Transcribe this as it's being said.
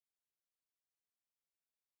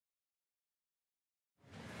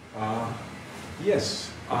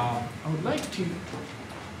Yes, I would like to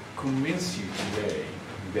convince you today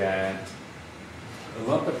that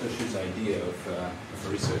Lakatos's idea of a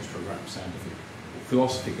research program, scientific,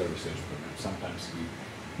 philosophical research program, sometimes he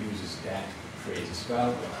uses that phrase as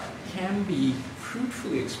well, can be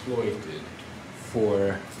fruitfully exploited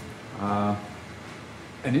for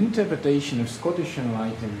an interpretation of Scottish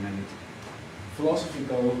Enlightenment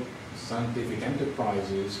philosophical scientific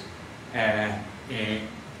enterprises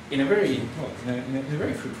in a very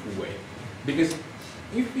fruitful way. Because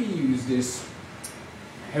if we use this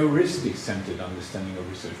heuristic-centered understanding of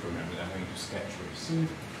research program that I'm going to sketch very soon,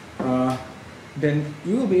 then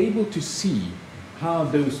you will be able to see how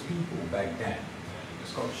those people back then in the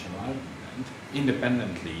Scottish Enlightenment,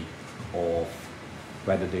 independently of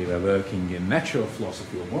whether they were working in natural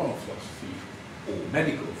philosophy or moral philosophy or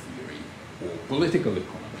medical theory or political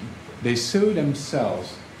economy, they saw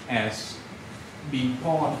themselves as being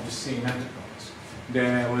part of the same enterprise.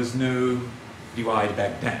 There was no divide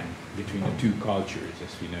back then between the two cultures,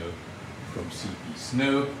 as we know from CPs.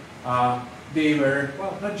 No, they were,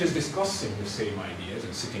 well, not just discussing the same ideas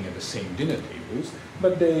and sitting at the same dinner tables,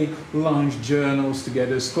 but they launched journals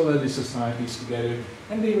together, scholarly societies together,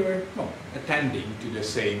 and they were, well, attending to the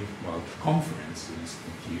same, well, conferences,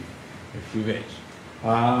 if you wish.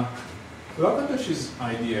 Lakatos's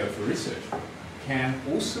idea of a research can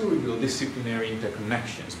also reveal disciplinary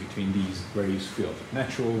interconnections between these various fields of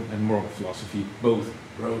natural and moral philosophy, both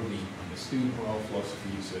broadly understood moral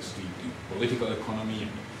philosophy, so as to include political economy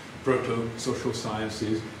and proto-social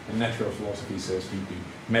sciences, and natural philosophy, so as to include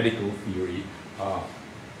medical theory, more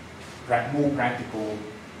practical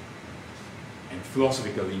and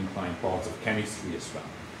philosophically inclined parts of chemistry as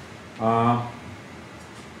well.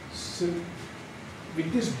 So,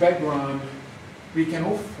 with this background, we can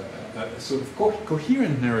offer a sort of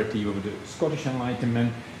coherent narrative of the Scottish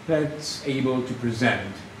Enlightenment that's able to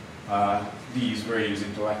present these various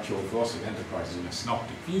intellectual philosophical enterprises in a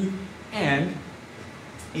synoptic view, and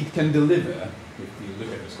it can deliver, if we look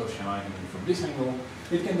at the Scottish Enlightenment from this angle,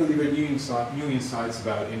 it can deliver new insights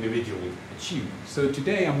about individual achievements. So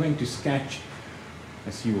today I'm going to sketch,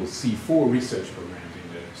 as you will see, 4 research programs in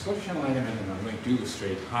the Scottish Enlightenment, and I'm going to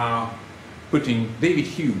illustrate how putting David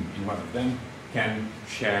Hume in one of them can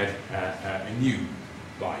shed a new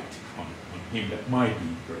light on him that might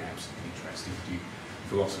be perhaps interesting to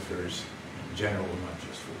philosophers in general, not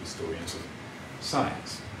just for historians of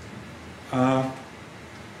science.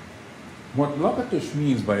 What Lakatos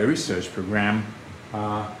means by a research program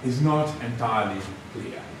is not entirely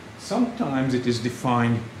clear. Sometimes it is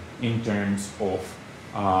defined in terms of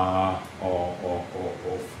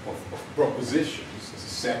propositions, as a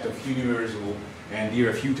set of universal and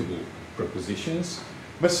irrefutable propositions,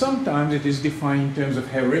 but sometimes it is defined in terms of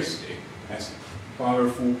heuristic as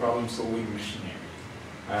powerful problem-solving machinery,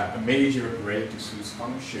 a major apparatus whose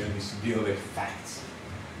function is to deal with facts,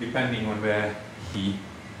 depending on where he,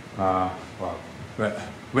 where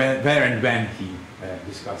and when he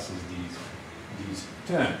discusses these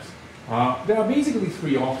terms. There are basically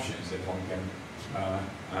 3 options that one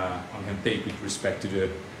can take with respect to the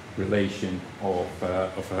relation of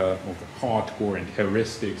hardcore and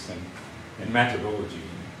heuristics and methodology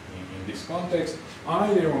in this context.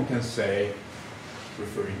 Either one can say,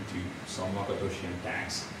 referring to some Lakatosian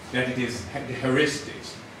texts, that it is the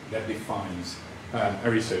heuristics that defines a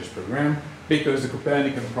research program, because the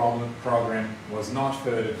Copernican program was not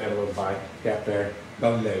further developed by Kepler,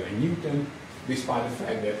 Galileo, and Newton, despite the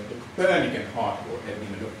fact that the Copernican hardcore had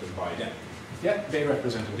been adopted by them. Yet they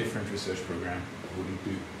represent a different research program according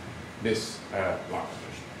to this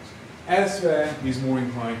Lakatos. Elsewhere, he's more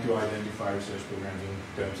inclined to identify research programs in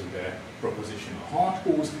terms of their propositional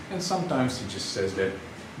hardcores, and sometimes he just says that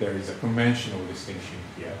there is a conventional distinction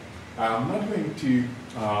here. I'm not going to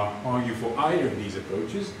argue for either of these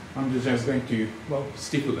approaches. I'm just going to, well,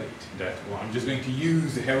 stipulate that, well, I'm just going to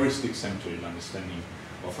use the heuristic-centered understanding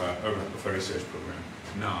of a research program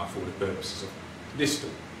now for the purposes of this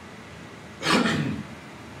talk.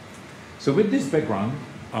 So with this background,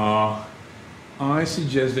 I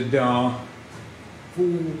suggest that there are 4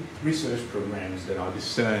 research programs that are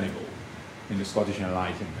discernible in the Scottish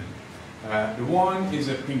Enlightenment. The one is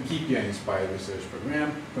a Principia-inspired research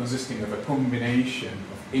program consisting of a combination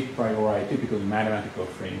of a priori typical mathematical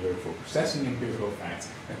framework for processing empirical facts,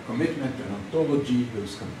 a commitment to an ontology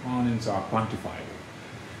whose components are quantifiable.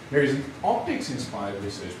 There is an optics-inspired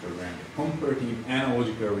research program with comparative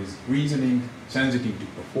analogical reasoning, sensitive to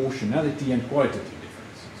proportionality and qualitative differences.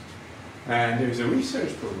 And there is a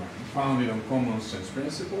research program founded on common sense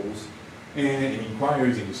principles and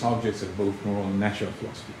inquiries into subjects of both moral and natural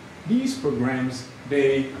philosophy. These programs,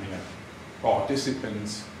 they,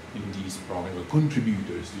 participants in these programs, or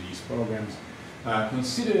contributors to these programs,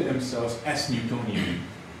 consider themselves as Newtonian in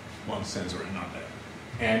one sense or another.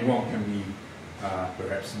 And one can be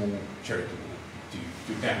perhaps more charitable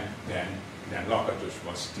to them than Lakatos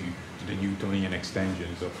was to the Newtonian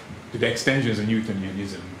extensions of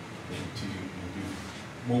Newtonianism into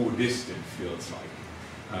more distant fields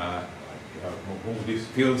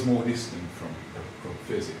fields more distant from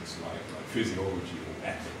physics, like physiology or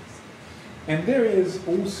ethics. And there is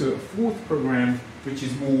also a fourth program which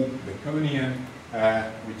is more Baconian,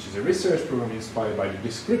 which is a research program inspired by the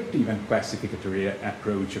descriptive and classificatory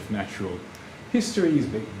approach of natural history, is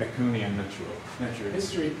Baconian natural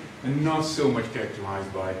history, and not so much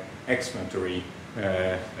characterized by explanatory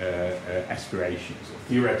aspirations or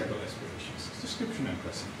theoretical aspirations. It's description and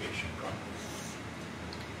classification primarily.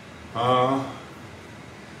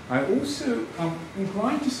 I also am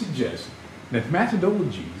inclined to suggest that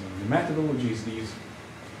methodologies, and the methodologies these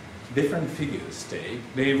different figures take,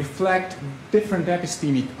 they reflect different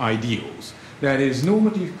epistemic ideals, that is,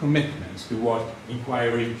 normative commitments to what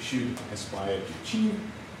inquiry should aspire to achieve,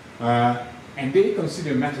 and they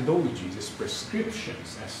consider methodologies as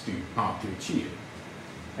prescriptions as to how to achieve it.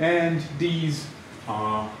 And these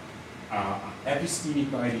are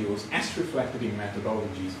epistemic ideals, as reflected in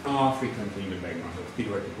methodologies, are frequently in the background of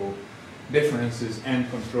theoretical differences and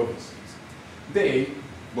controversies. They,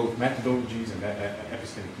 both methodologies and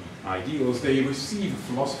epistemic ideals, they receive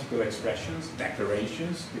philosophical expressions,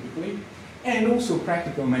 declarations typically, and also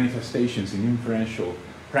practical manifestations in inferential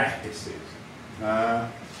practices.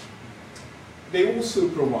 They also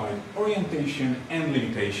provide orientation and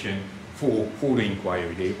limitation for the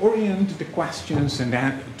inquiry. They orient the questions and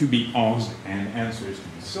to be asked and answers to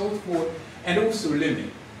be sought for, and also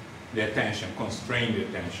limit the attention, constrain the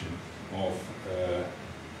attention of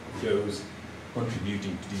those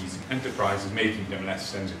contributing to these enterprises, making them less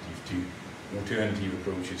sensitive to alternative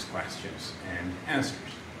approaches, questions, and answers.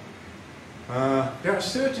 There are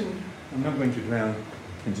certain, I'm not going to dwell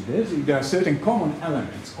into this, there are certain common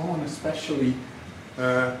elements, common especially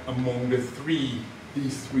among these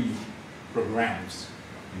three programs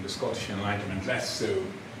in the Scottish Enlightenment, less so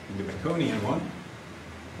in the Baconian one,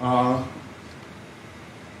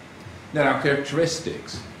 that are characteristic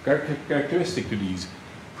to these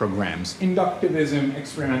programs. Inductivism,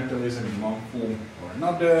 experimentalism in one form or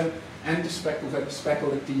another, and the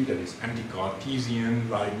speculative, that is anti-Cartesian,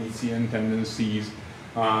 Leibnizian tendencies,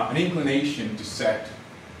 an inclination to set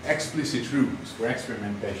explicit rules for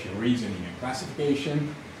experimentation, reasoning, and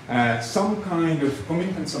classification, some kind of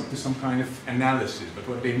commitment to some kind of analysis, but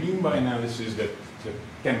what they mean by analysis that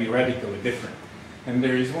can be radically different. And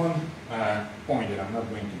there is one point that I'm not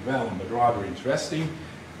going to dwell on, but rather interesting.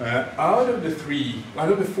 Out of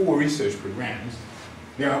the four research programs,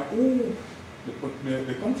 they are all,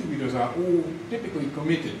 the contributors are all typically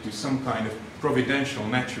committed to some kind of providential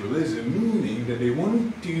naturalism, meaning that they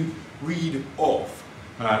want to read off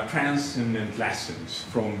transcendent lessons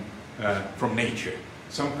from nature,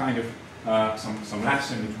 some kind of some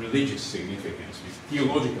lesson with religious significance, with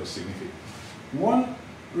theological significance. One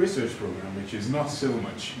research program which is not so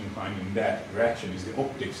much inclined in that direction is the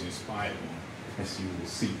optics-inspired one, as you will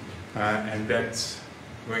see, and that's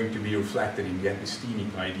going to be reflected in the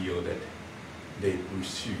epistemic ideal that they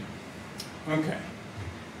pursue. Okay,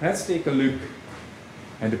 let's take a look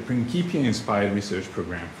at the Principia-inspired research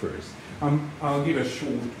program first. I'll give a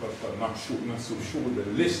short, but not so short, but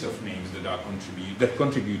a list of names that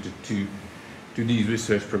contributed to these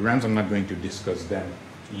research programs. I'm not going to discuss them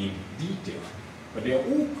in detail, but they are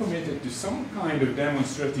all committed to some kind of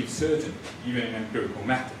demonstrative certainty, even in empirical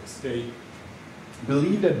methods. They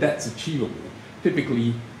believe that that's achievable,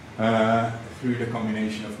 typically through the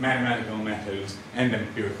combination of mathematical methods and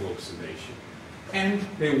empirical observation. And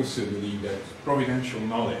they also believe that providential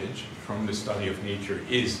knowledge from the study of nature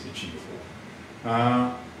is achievable.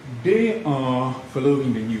 They are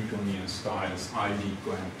following the Newtonian style, as I.D.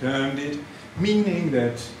 Cohen termed it, meaning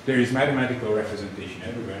that there is mathematical representation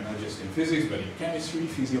everywhere, not just in physics, but in chemistry,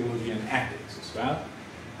 physiology, and ethics as well.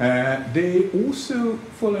 They also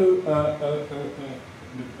follow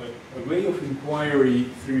a way of inquiry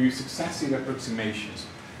through successive approximations.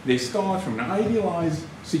 They start from an idealized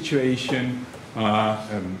situation,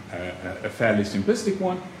 a fairly simplistic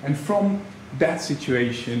one, and from that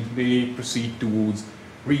situation they proceed towards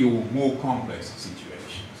real, more complex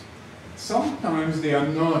situations. Sometimes they are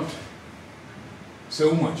not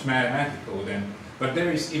so much mathematical then, but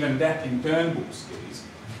there is even that in Turnbull's case.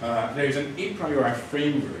 There is an a priori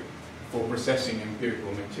framework for processing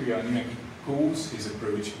empirical material, and he calls his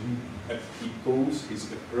approach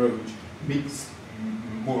mixed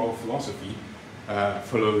moral philosophy,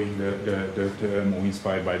 following the term, or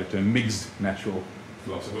inspired by the term mixed natural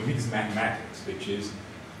philosophy, or mixed mathematics, which is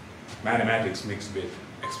mathematics mixed with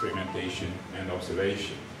experimentation and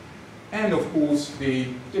observation. And of course,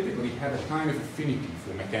 they typically have a kind of affinity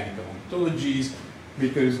for mechanical ontologies,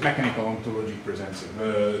 because mechanical ontology presents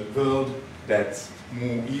a world that's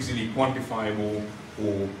more easily quantifiable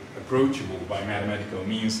or approachable by mathematical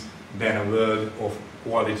means than a world of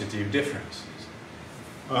qualitative differences.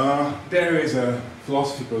 There is a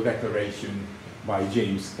philosophical declaration by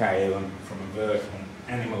James Cahill from a work on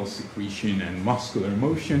animal secretion and muscular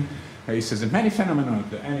motion. He says that many phenomena of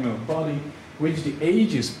the animal body, which the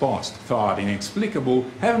ages past thought inexplicable,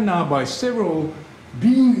 have now by several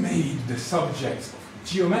been made the subjects of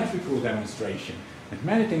geometrical demonstration. That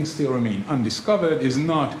many things still remain undiscovered is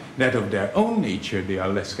not that of their own nature they are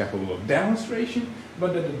less capable of demonstration,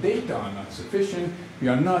 but that the data are not sufficient. We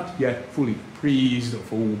are not yet fully apprised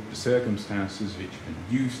of all the circumstances which can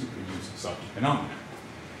be used to produce such phenomena.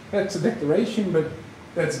 That's a declaration, but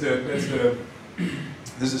there's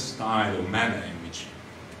a style or manner in which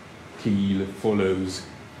Cahill follows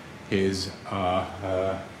his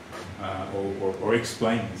or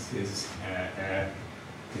explains his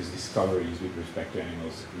discoveries with respect to animal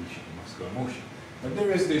secretion and muscular motion. But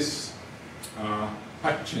there is this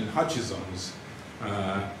Hutchison's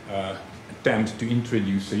attempt to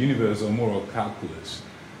introduce a universal moral calculus.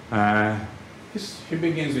 He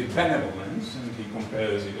begins with benevolence, and he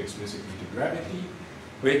compares it explicitly to gravity,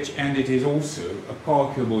 and it is also a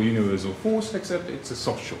calculable universal force, except it's a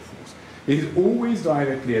social force. It is always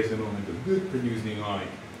directly as the moment of good, produced in like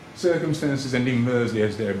circumstances, and inversely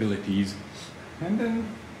as their abilities. And then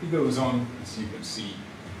he goes on, as you can see,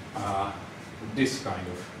 with this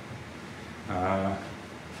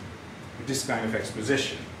kind of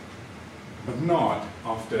exposition, but not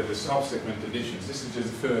after the subsequent editions. This is just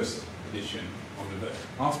the first edition of the work.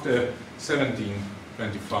 After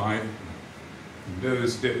 1725,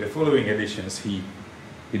 the following editions, he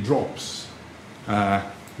drops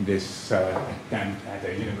this attempt at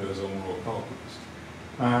a universal moral calculus,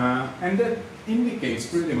 and that indicates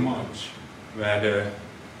pretty much where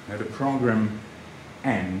the program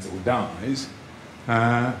ends or dies,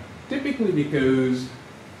 typically because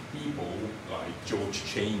people like George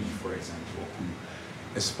Cheney, for example, who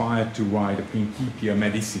aspired to write a Principia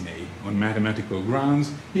Medicinae on mathematical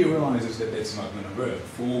grounds, he realizes that that's not going to work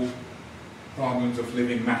for problems of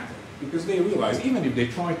living matter, because they realize even if they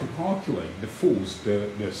try to calculate the force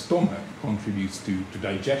the stomach contributes to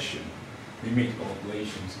digestion, they make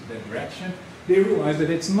calculations in that direction, they realize that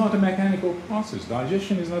it's not a mechanical process.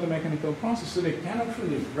 Digestion is not a mechanical process, so they cannot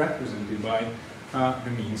really represent it by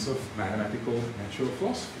the means of mathematical natural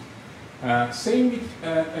philosophy. Same with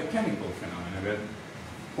chemical phenomena, where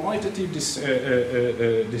qualitative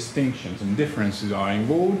distinctions and differences are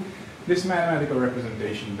involved. This mathematical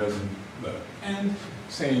representation doesn't work. And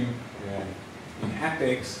same in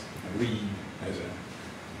ethics. Reed has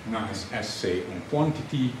a nice essay on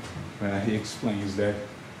quantity, where he explains that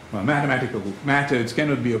mathematical methods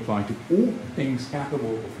cannot be applied to all things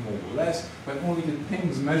capable of more or less, but only to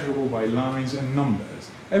things measurable by lines and numbers.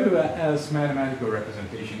 Everywhere else, mathematical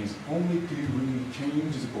representation is only to really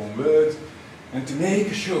change upon words and to make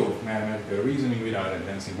a show of mathematical reasoning without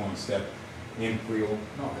advancing one step in real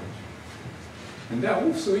knowledge. And there are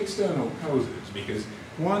also external causes, because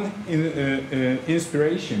one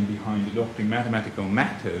inspiration behind adopting mathematical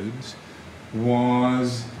methods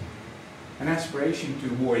was an aspiration to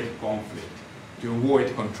avoid conflict, to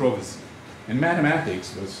avoid controversy. And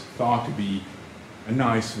mathematics was thought to be a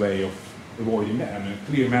nice way of avoiding that. I mean, a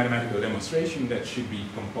clear mathematical demonstration that should be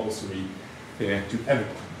compulsory to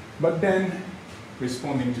everyone. But then,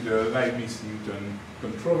 responding to the Leibniz-Newton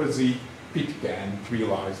controversy, Pitcairn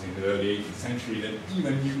realized in the early 18th century that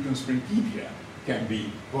even Newton's Principia can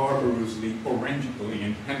be barbarously, orangically,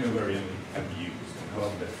 and Hanoverianly abused. I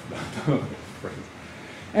love that phrase.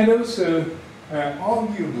 And also,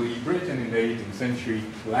 arguably, Britain in the 18th century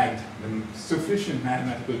lacked the sufficient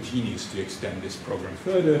mathematical genius to extend this program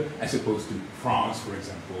further, as opposed to France, for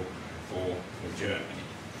example, or Germany.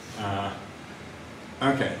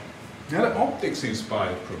 Okay, now the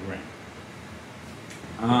optics-inspired program.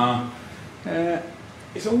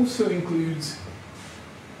 It also includes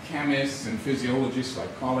chemists and physiologists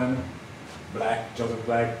like Colin, Joseph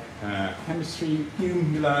Black, chemistry,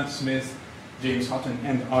 Hume, Miller, Smith, James Hutton,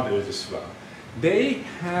 and others as well. They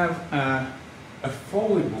have a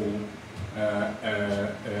fallible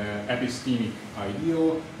epistemic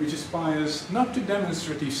ideal which aspires not to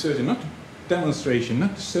demonstrative certainty, not to demonstration,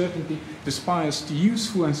 not to certainty, it aspires to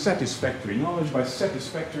useful and satisfactory knowledge. By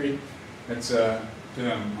satisfactory, That's a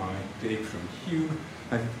term I take from Hume.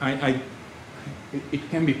 It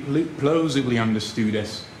can be plausibly understood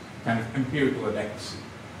as kind of empirical adequacy.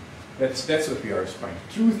 That's what we are aspiring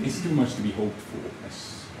to. Truth is too much to be hoped for,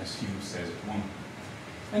 as Hume says at one point.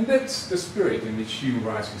 And that's the spirit in which Hume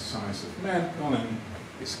writes his Science of Man, calling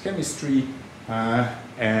his chemistry,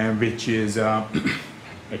 which is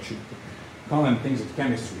actually Colin thinks that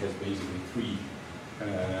chemistry has basically three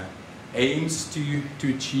aims to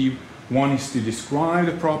achieve. One is to describe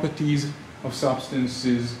the properties of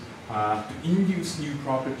substances, to induce new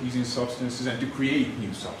properties in substances, and to create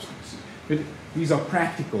new substances. But these are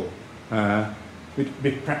practical, with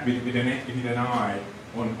an eye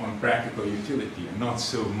on practical utility, and not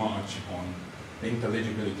so much on the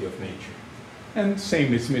intelligibility of nature. And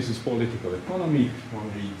same with Smith's political economy. If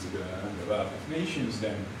one reads the Wealth of Nations,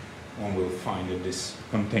 then one will find that this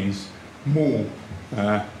contains more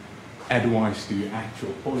advice to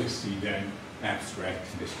actual policy than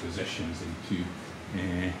abstract dispositions into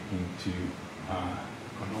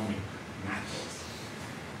economic matters.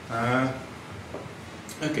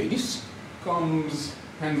 Okay, this comes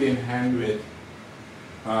hand in hand with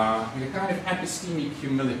a kind of epistemic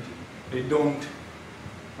humility. They don't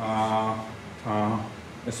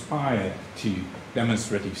aspire to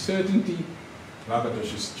demonstrative certainty.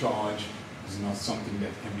 Lakatos's charge is not something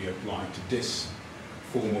that can be applied to this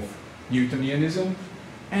form of Newtonianism,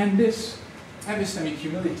 and this epistemic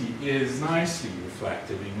humility is nicely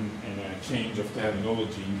reflected in a change of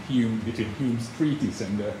terminology between Hume's treatise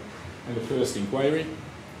and the first inquiry.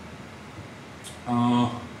 In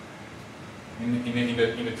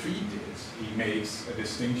the treatise, he makes a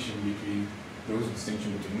distinction between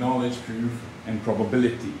knowledge, proof, and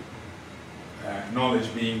probability. Knowledge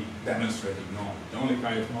being demonstrative knowledge. The only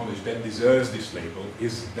kind of knowledge that deserves this label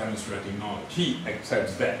is demonstrative knowledge. He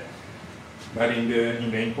accepts that. But in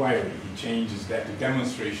the inquiry, he changes that to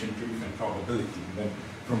demonstration, proof, and probability. And then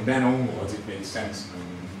from then onwards, it makes sense in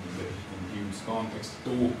Hume's context to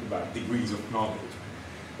talk about degrees of knowledge.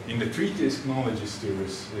 In the treatise, knowledge is still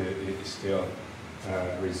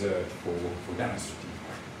reserved for demonstrative.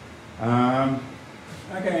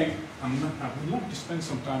 Okay, I would like to spend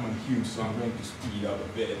some time on Hume, so I'm going to speed up a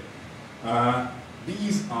bit.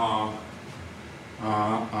 These are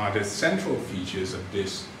the central features of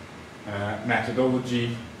this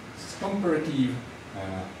methodology. It's comparative,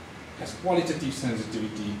 has qualitative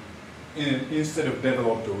sensitivity. Instead of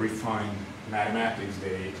developed or refined mathematics,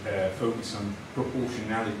 they focus on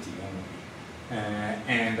proportionality only,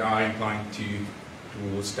 and are inclined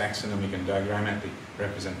towards taxonomic and diagrammatic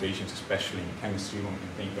representations, especially in chemistry. One can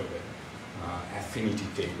think of the affinity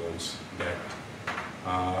tables that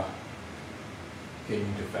came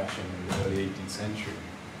into fashion in the early 18th century.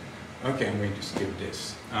 Okay, I'm going to skip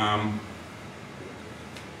this.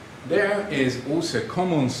 There is also a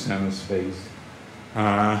common sense-based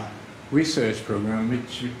research program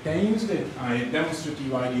which retains the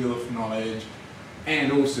demonstrative ideal of knowledge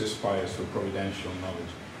and also aspires for providential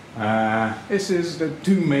knowledge. This is the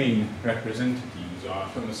two main representatives are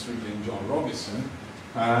Thomas Ridley and John Robison.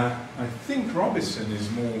 I think Robison is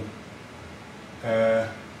more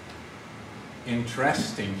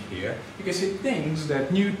interesting here because he thinks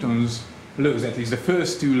that Newton's laws, at least the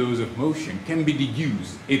first two laws of motion, can be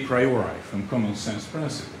deduced a priori from common sense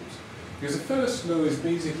principles. Because the first law is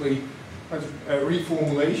basically a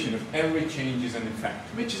reformulation of every change is an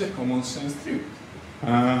effect, which is a common sense truth.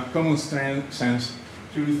 Common sense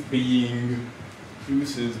truth being,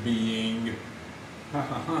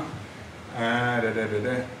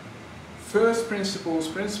 first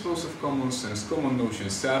principles of common sense, common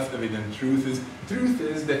notions, self-evident truth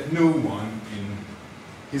is that no one in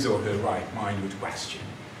his or her right mind would question.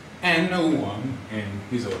 And no one in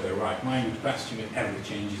his or her right mind would question that every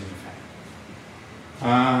change is an effect,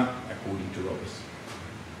 according to Robison.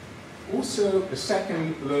 Also, the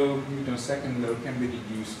second law, Newton's second law, can be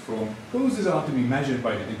deduced from causes are to be measured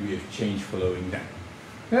by the degree of change following them.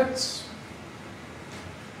 That's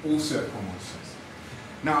also common sense.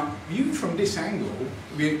 Now, viewed from this angle,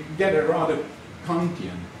 we get a rather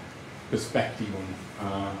Kantian perspective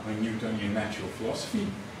on Newtonian natural philosophy,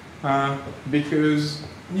 because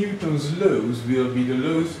Newton's laws will be the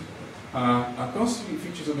laws are constitutive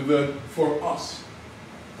features of the world for us.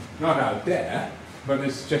 Not out there, but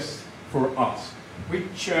it's just for us,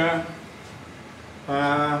 which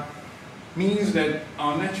means that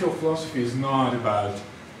our natural philosophy is not about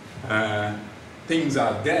things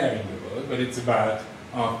out there in the world, but it's about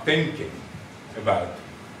our thinking about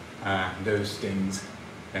those things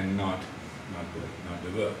and not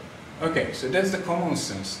the world. Okay, so that's the common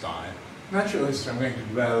sense style. natural history, I'm going to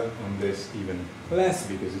dwell on this even less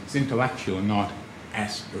because it's intellectual and not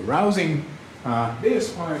as arousing. They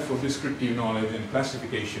aspire for descriptive knowledge and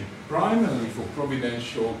classification, primarily for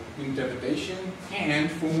providential interpretation and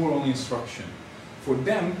for moral instruction. For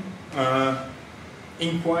them,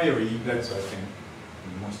 inquiry, that's I think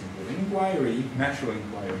the most important, inquiry, natural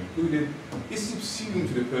inquiry included, is subsumed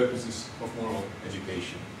to the purposes of moral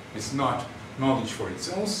education. It's not knowledge for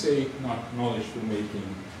its own sake, not knowledge for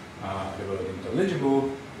making the world intelligible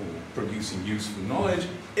or producing useful knowledge.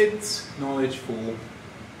 It's knowledge for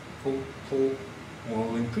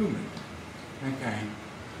moral improvement. Okay.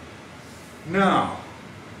 Now,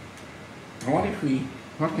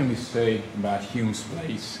 what can we say about Hume's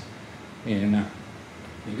place in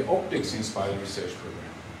the optics-inspired research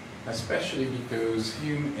program? Especially because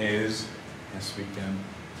Hume is, as we can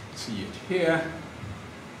see it here,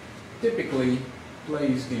 typically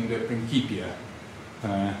placed in the Principia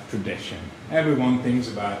tradition. Everyone thinks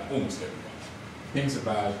about, almost everyone, thinks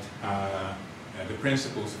about the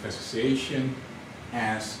principles of association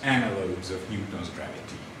as analogues of Newton's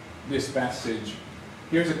gravity. This passage,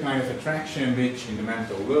 here's a kind of attraction which in the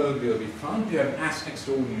mental world will be found to have as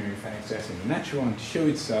extraordinary effects as in the natural and to show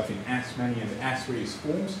itself in as many and as various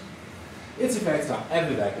forms. Its effects are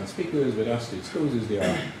everywhere conspicuous, but as to its causes they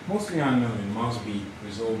are mostly unknown and must be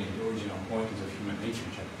resolved in the original pointers of human nature,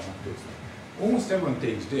 which I've talked about. Almost everyone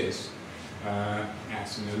takes this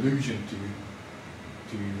as an allusion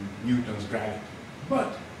to Newton's gravity.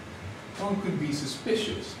 But one could be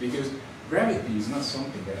suspicious because gravity is not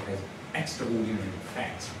something that has extraordinary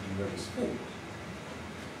effects in various forms.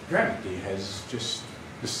 Gravity has just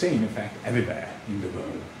the same effect everywhere in the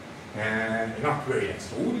world. And not very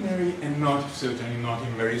extraordinary and certainly not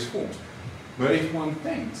in various forms. But if one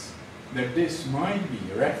thinks that this might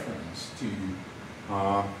be a reference to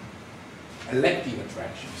elective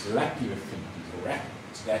attractions, elective affinities or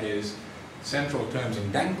effects, that is, central terms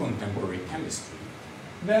in then contemporary chemistry,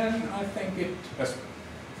 then I think it,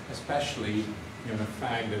 especially in the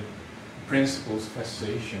fact that principles of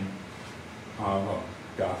association, well,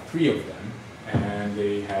 there are 3 of them, and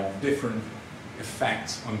they have different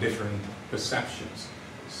effects on different perceptions.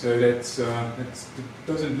 So that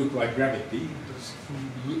doesn't look like gravity.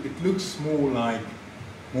 It looks more like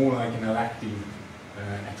an elective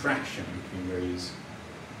attraction between various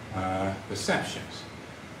perceptions.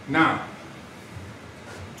 Now,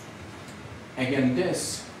 against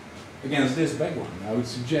this background, I would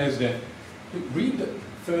suggest that to read the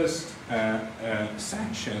first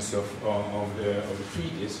sections of the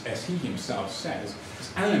treatise, as he himself says,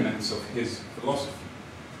 as elements of his philosophy,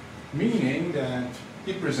 meaning that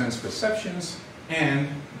he presents perceptions and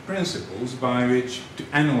principles by which to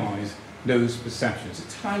analyze those perceptions.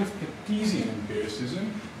 It's kind of Cartesian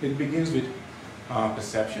empiricism. It begins with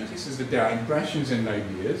perceptions. He says that there are impressions and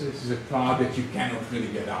ideas. This is a part that you cannot really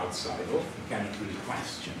get outside of. You cannot really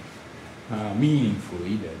question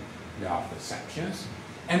meaningfully that there are perceptions.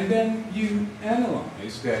 And then you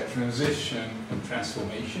analyze their transition and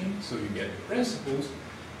transformation, so you get the principles,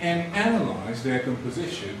 and analyze their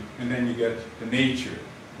composition, and then you get the nature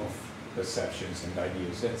of perceptions and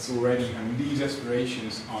ideas. That's already, I mean, these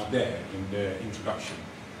aspirations are there in the introduction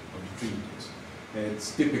of the treatise.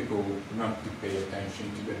 It's typical not to pay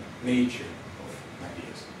attention to the nature of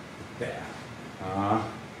ideas there.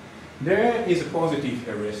 There is a positive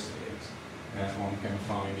heuristic one can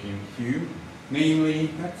find in Hume, namely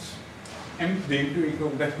that's the empirical,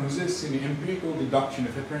 that consists in the empirical deduction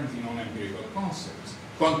of apparently non-empirical contents.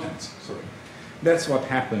 That's what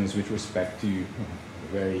happens with respect to the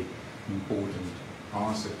very important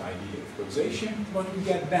concept idea of causation, but we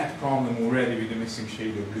get that problem already with the missing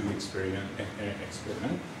shade of blue experiment,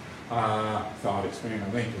 thought experiment.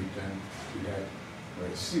 I'm going to return to that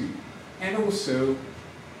very soon. And also,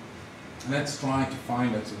 let's try to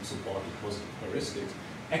find that some supportive positive heuristics,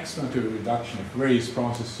 explanatory reduction of various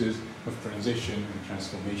processes of transition and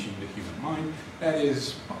transformation in the human mind. That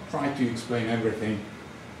is, try to explain everything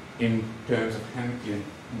in terms of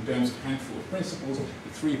handful of principles. The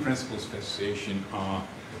 3 principles of association are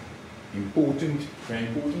important, very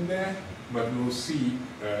important there, but we'll see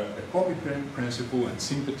a copy principle and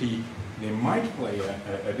sympathy, they might play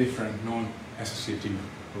a different non-associative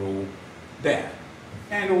role there.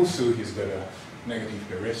 And also he's got a negative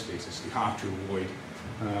heuristics as to how to avoid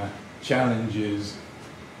challenges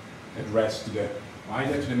addressed to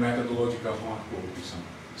either to the methodological hardcore, to some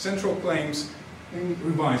central claims and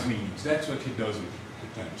revised meanings. That's what he does with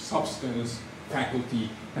the terms substance, faculty,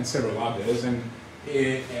 and several others. And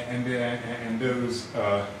those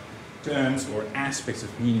terms or aspects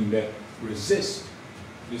of meaning that resist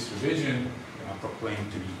this revision are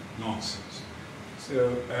proclaimed to be nonsense.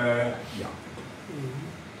 So, yeah.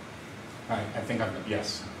 I think I've got,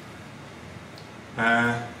 yes.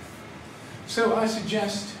 So I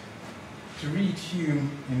suggest to read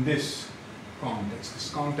Hume in this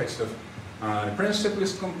context of the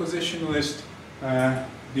principalist compositionalist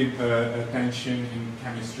attention in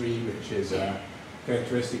chemistry, which is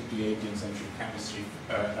characteristic to 18th century chemistry,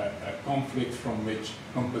 a conflict from which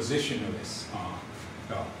compositionalists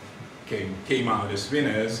came out as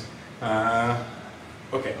winners.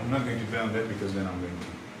 Okay, I'm not going to dwell on that because then I'm going to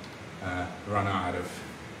run out of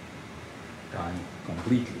time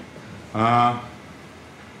completely.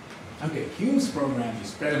 Okay, Hume's program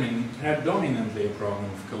is predominantly a program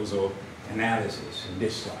of causal analysis in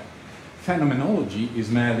this slide. Phenomenology is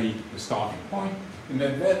merely the starting point. In the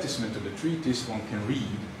advertisement of the treatise, one can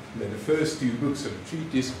read that the first two books of the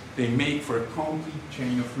treatise, they make for a complete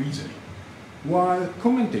chain of reasoning. While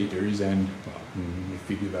commentators, and well, if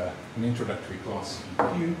we give an introductory class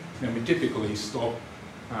in Hume, then we typically stop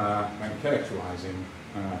when characterizing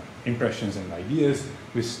impressions and ideas.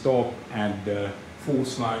 We stop at the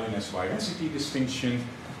false liveliness vivacity distinction,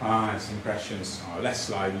 as impressions are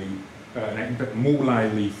less lively, more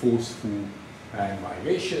lively, forceful, and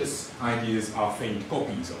vivacious. Ideas are faint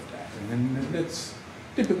copies of that, and then that's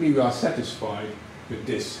typically we are satisfied with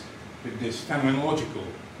this phenomenological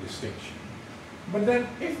distinction. But then,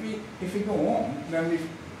 if we go on, then we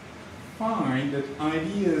find that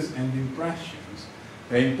ideas and impressions,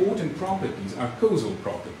 their important properties are causal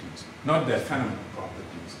properties, not their phenomenal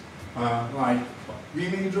properties. Like we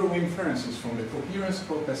may draw inferences from the coherence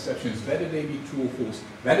of our perceptions, whether they be true or false,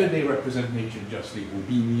 whether they represent nature justly or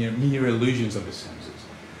be mere illusions of the senses.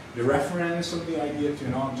 The reference of the idea to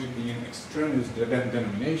an object being an extraneous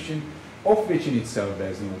denomination, of which in itself there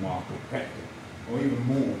is no mark of character, or even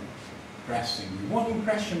more pressingly, one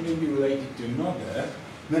impression may be related to another,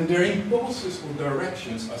 then their impulses or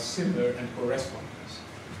directions are similar and correspondent.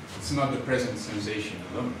 It's not the present sensation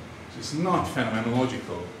alone. So it's not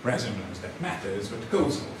phenomenological resemblance that matters, but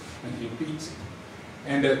causal, and he repeats it.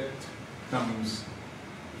 And that comes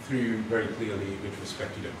through very clearly with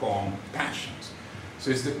respect to the calm passions.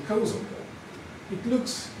 So it's the causal goal. It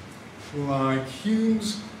looks like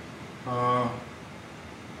Hume's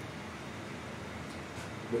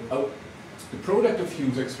the product of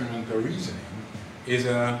Hume's experimental reasoning is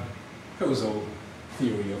a causal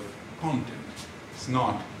theory of content. It's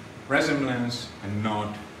not resemblance and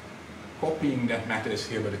not copying that matters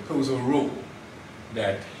here, but a causal role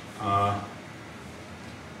that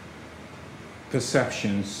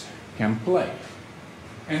perceptions can play.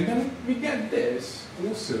 And then we get this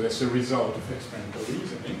also as a result of experimental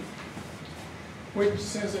reasoning, which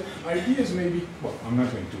says that ideas may be, well, I'm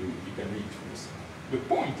not going to read, you can read this. The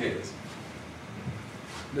point is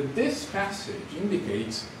that this passage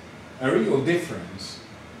indicates a real difference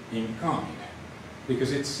in kind,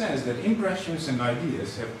 because it says that impressions and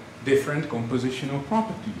ideas have different compositional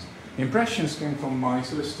properties. Impressions can combine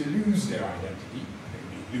so as to lose their identity,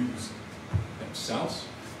 they may lose themselves.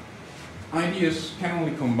 Ideas can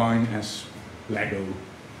only combine as Lego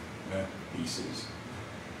pieces.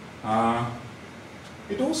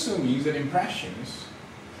 It also means that impressions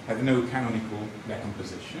have no canonical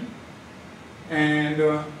decomposition,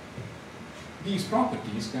 and these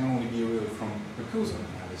properties can only be revealed from the causal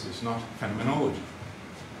analysis, not phenomenology.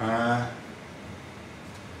 And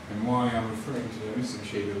why I'm referring to the missing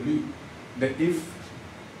shade of blue, that if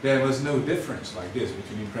there was no difference like this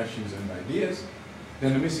between impressions and ideas,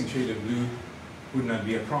 then the missing shade of blue would not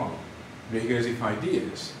be a problem. Because if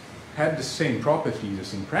ideas had the same properties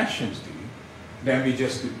as impressions do, then we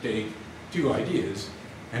just could take two ideas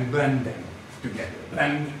and blend them together,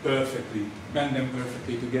 blend them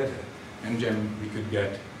perfectly together, and then we could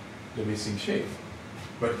get the missing shade.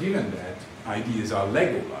 But given that ideas are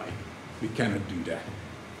Lego-like, we cannot do that.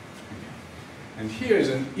 Okay. And here is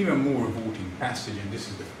an even more revolting passage, and this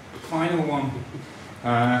is the final one,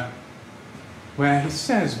 where he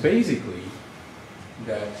says basically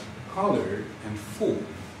that color and form,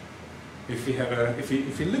 if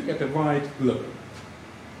we look at a white globe,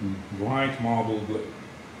 white marble globe,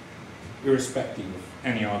 irrespective of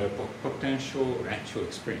any other potential or actual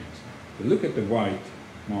experience, we look at the white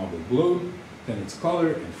marble globe, then its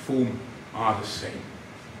color and form are the same.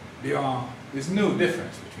 There's no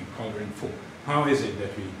difference between color and form. How is it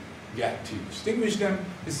that we get to distinguish them?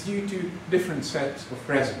 It's due to different sets of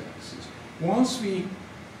resonances. Once we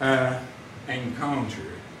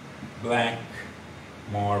encounter black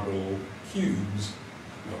marble cubes,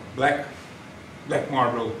 black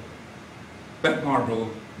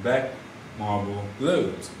marble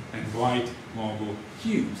globes and white marble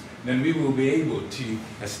cubes, then we will be able to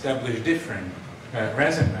establish different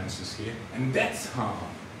resonances here, and that's how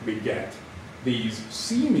we get these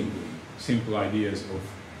seemingly simple ideas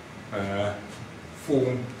of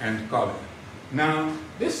form and color. Now,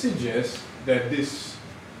 this suggests that this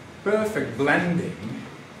perfect blending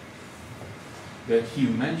that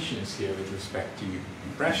Hume mentions here with respect to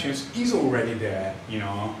impressions is already there in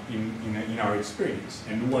our experience,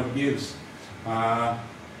 and what gives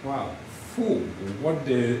well, form,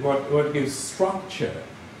 what gives structure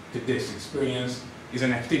to this experience is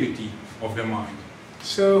an activity of the mind.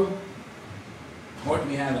 So what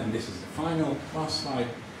we have, and this is the final last slide,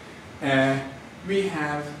 we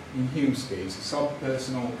have, in Hume's case,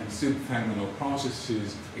 subpersonal and subphenomenal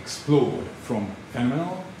processes explored from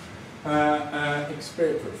phenomenal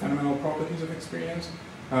phenomenal properties of experience,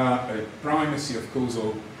 a primacy of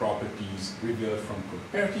causal properties revealed from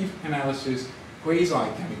comparative analysis,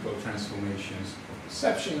 quasi-chemical transformations of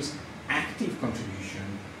perceptions, active contribution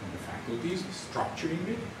of the faculties, structuring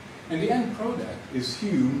it, and the end product is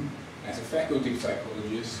Hume as a faculty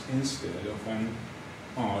psychologist instead of an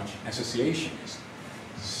arch associationist.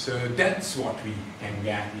 So that's what we can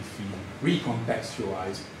get if we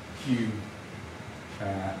recontextualize Hume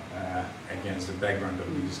against the background of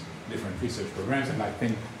these different research programs, and I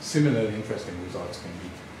think similarly interesting results can be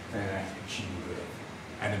achieved with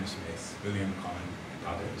Adam Smith, William Cullen, and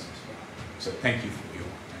others as well. So thank you for your